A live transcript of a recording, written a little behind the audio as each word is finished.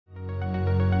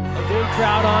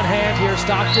crowd on hand here.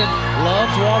 Stockton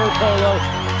loves water polo.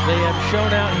 They have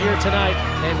shown out here tonight,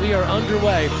 and we are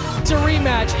underway. It's a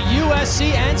rematch,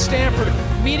 USC and Stanford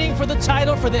meeting for the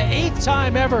title for the 8th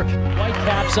time ever. White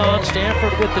caps on,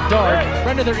 Stanford with the dark.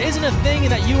 Brenda, there isn't a thing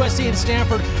that USC and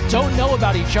Stanford don't know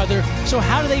about each other, so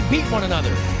how do they beat one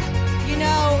another? You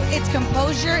know, it's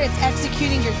composure, it's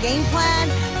executing your game plan,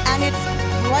 and it's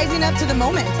rising up to the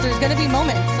moments. There's going to be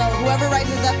moments, so whoever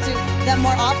rises up to them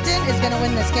more often is going to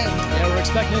win this game. Yeah, we're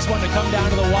expecting this one to come down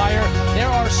to the wire. There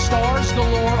are stars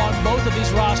galore on both of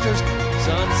these rosters.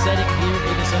 Sun setting here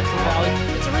in the Central Valley.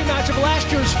 It's a rematch of last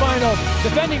year's final.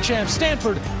 Defending champs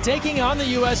Stanford taking on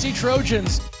the USC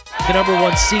Trojans. The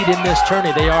 #1 seed in this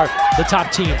tourney. They are the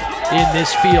top team in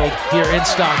this field here in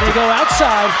Stockton. They go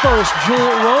outside first,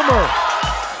 Jewel Romer.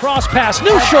 Cross pass,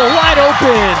 Nuschel wide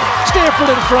open. Stanford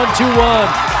in front 2-1.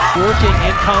 Working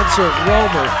in concert,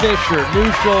 Romer, Fisher,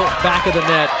 Nuschel back of the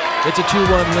net. It's a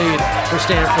 2-1 lead for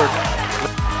Stanford.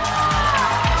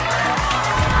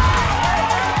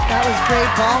 That was great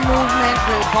ball movement,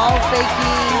 great ball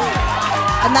faking.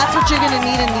 And that's what you're going to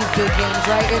need in these big games,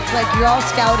 right? It's like you're all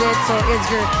scouted, so is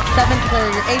your 7th player,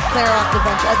 your 8th player off the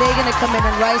bench, are they going to come in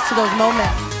and rise to those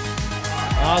moments?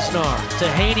 Osnar to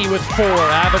Haney with 4.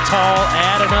 Avital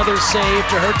add another save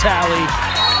to her tally.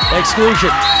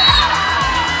 Exclusion.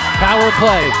 Power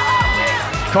play.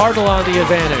 Cardinal on the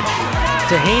advantage.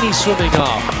 To Haney swimming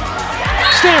off.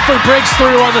 Stanford breaks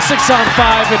through on the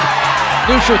 6-on-5, and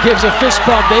Nuschel gives a fist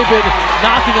bump. They've been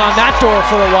knocking on that door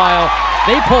for a while.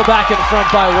 They pull back in front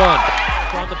by 1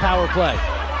 on the power play.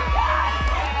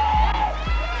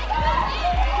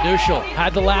 Nuschel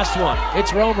had the last one.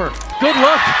 It's Romer. Good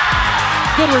look.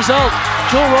 Good result.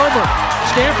 Jewel Romer.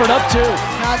 Stanford up 2.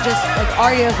 Not just like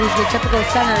Arya, who's your typical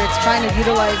center. It's trying to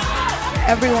utilize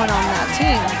everyone on that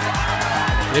team.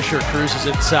 Fisher cruises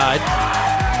inside.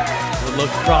 Good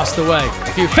look across the way.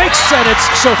 A few fakes, and it's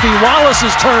Sophie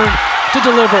Wallace's turn to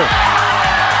deliver.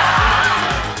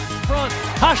 Front,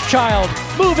 Hochschild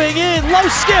moving in. Low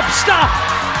skip. Stop.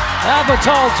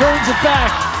 Avital turns it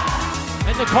back.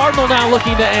 And the Cardinal now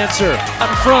looking to answer. Up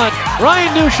front,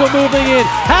 Ryan Nuschel moving in.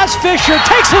 Has Fisher,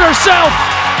 takes it herself.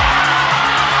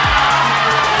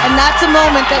 And that's a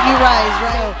moment that you rise,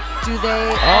 right? Do they...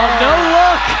 Oh, no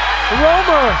look.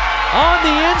 Romer on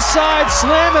the inside,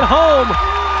 slam it home.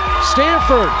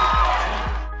 Stanford.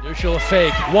 Nuschel a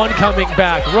fake, 1 coming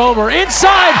back. Romer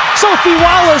inside, Sophie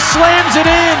Wallace slams it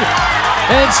in.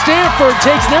 And Stanford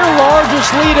takes their largest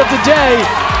lead of the day.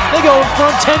 They go in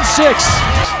front 10-6.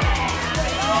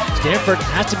 Stanford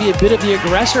has to be a bit of the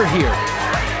aggressor here.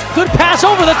 Good pass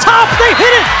over the top, they hit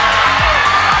it!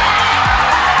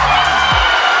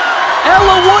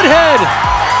 Ella Woodhead,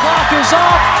 clock is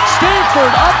off,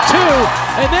 Stanford up 2,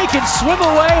 and they can swim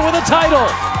away with a title.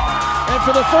 And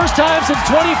for the first time since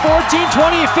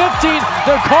 2014-2015,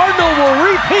 the Cardinal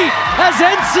will repeat as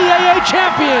NCAA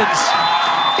champions.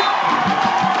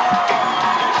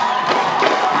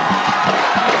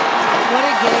 What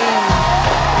a game.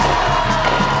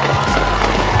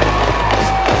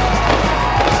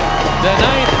 The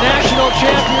 9th national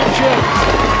championship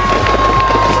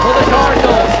for the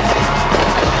Cardinals.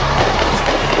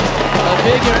 A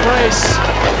big embrace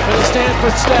for the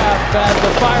Stanford staff as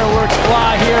the fireworks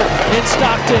fly here in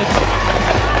Stockton.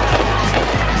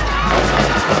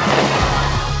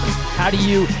 How do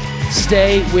you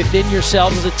stay within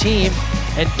yourselves as a team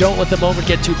and don't let the moment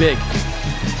get too big?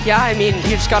 Yeah, I mean,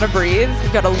 you just gotta breathe. You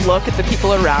gotta look at the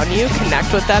people around you,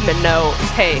 connect with them, and know,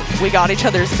 hey, we got each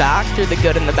other's back through the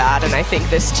good and the bad. And I think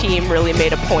this team really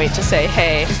made a point to say,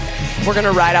 hey, we're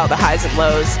gonna ride out the highs and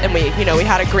lows. And we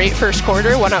had a great first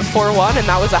quarter, went up 4-1, and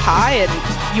that was a high. And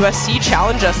USC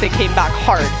challenged us; they came back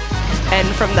hard. And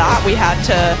from that, we had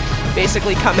to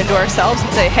basically come into ourselves and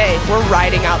say, hey, we're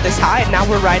riding out this high, and now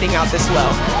we're riding out this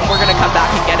low. And we're gonna come back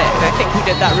and get it. And I think we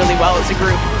did that really well as a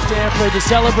group. Stanford, the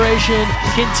celebration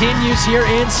continues here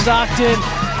in Stockton.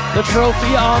 The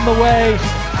trophy on the way.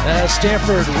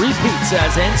 Stanford repeats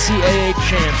as NCAA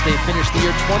champs. They finish the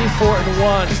year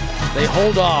 24-1. They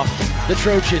hold off the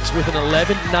Trojans with an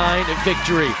 11-9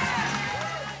 victory.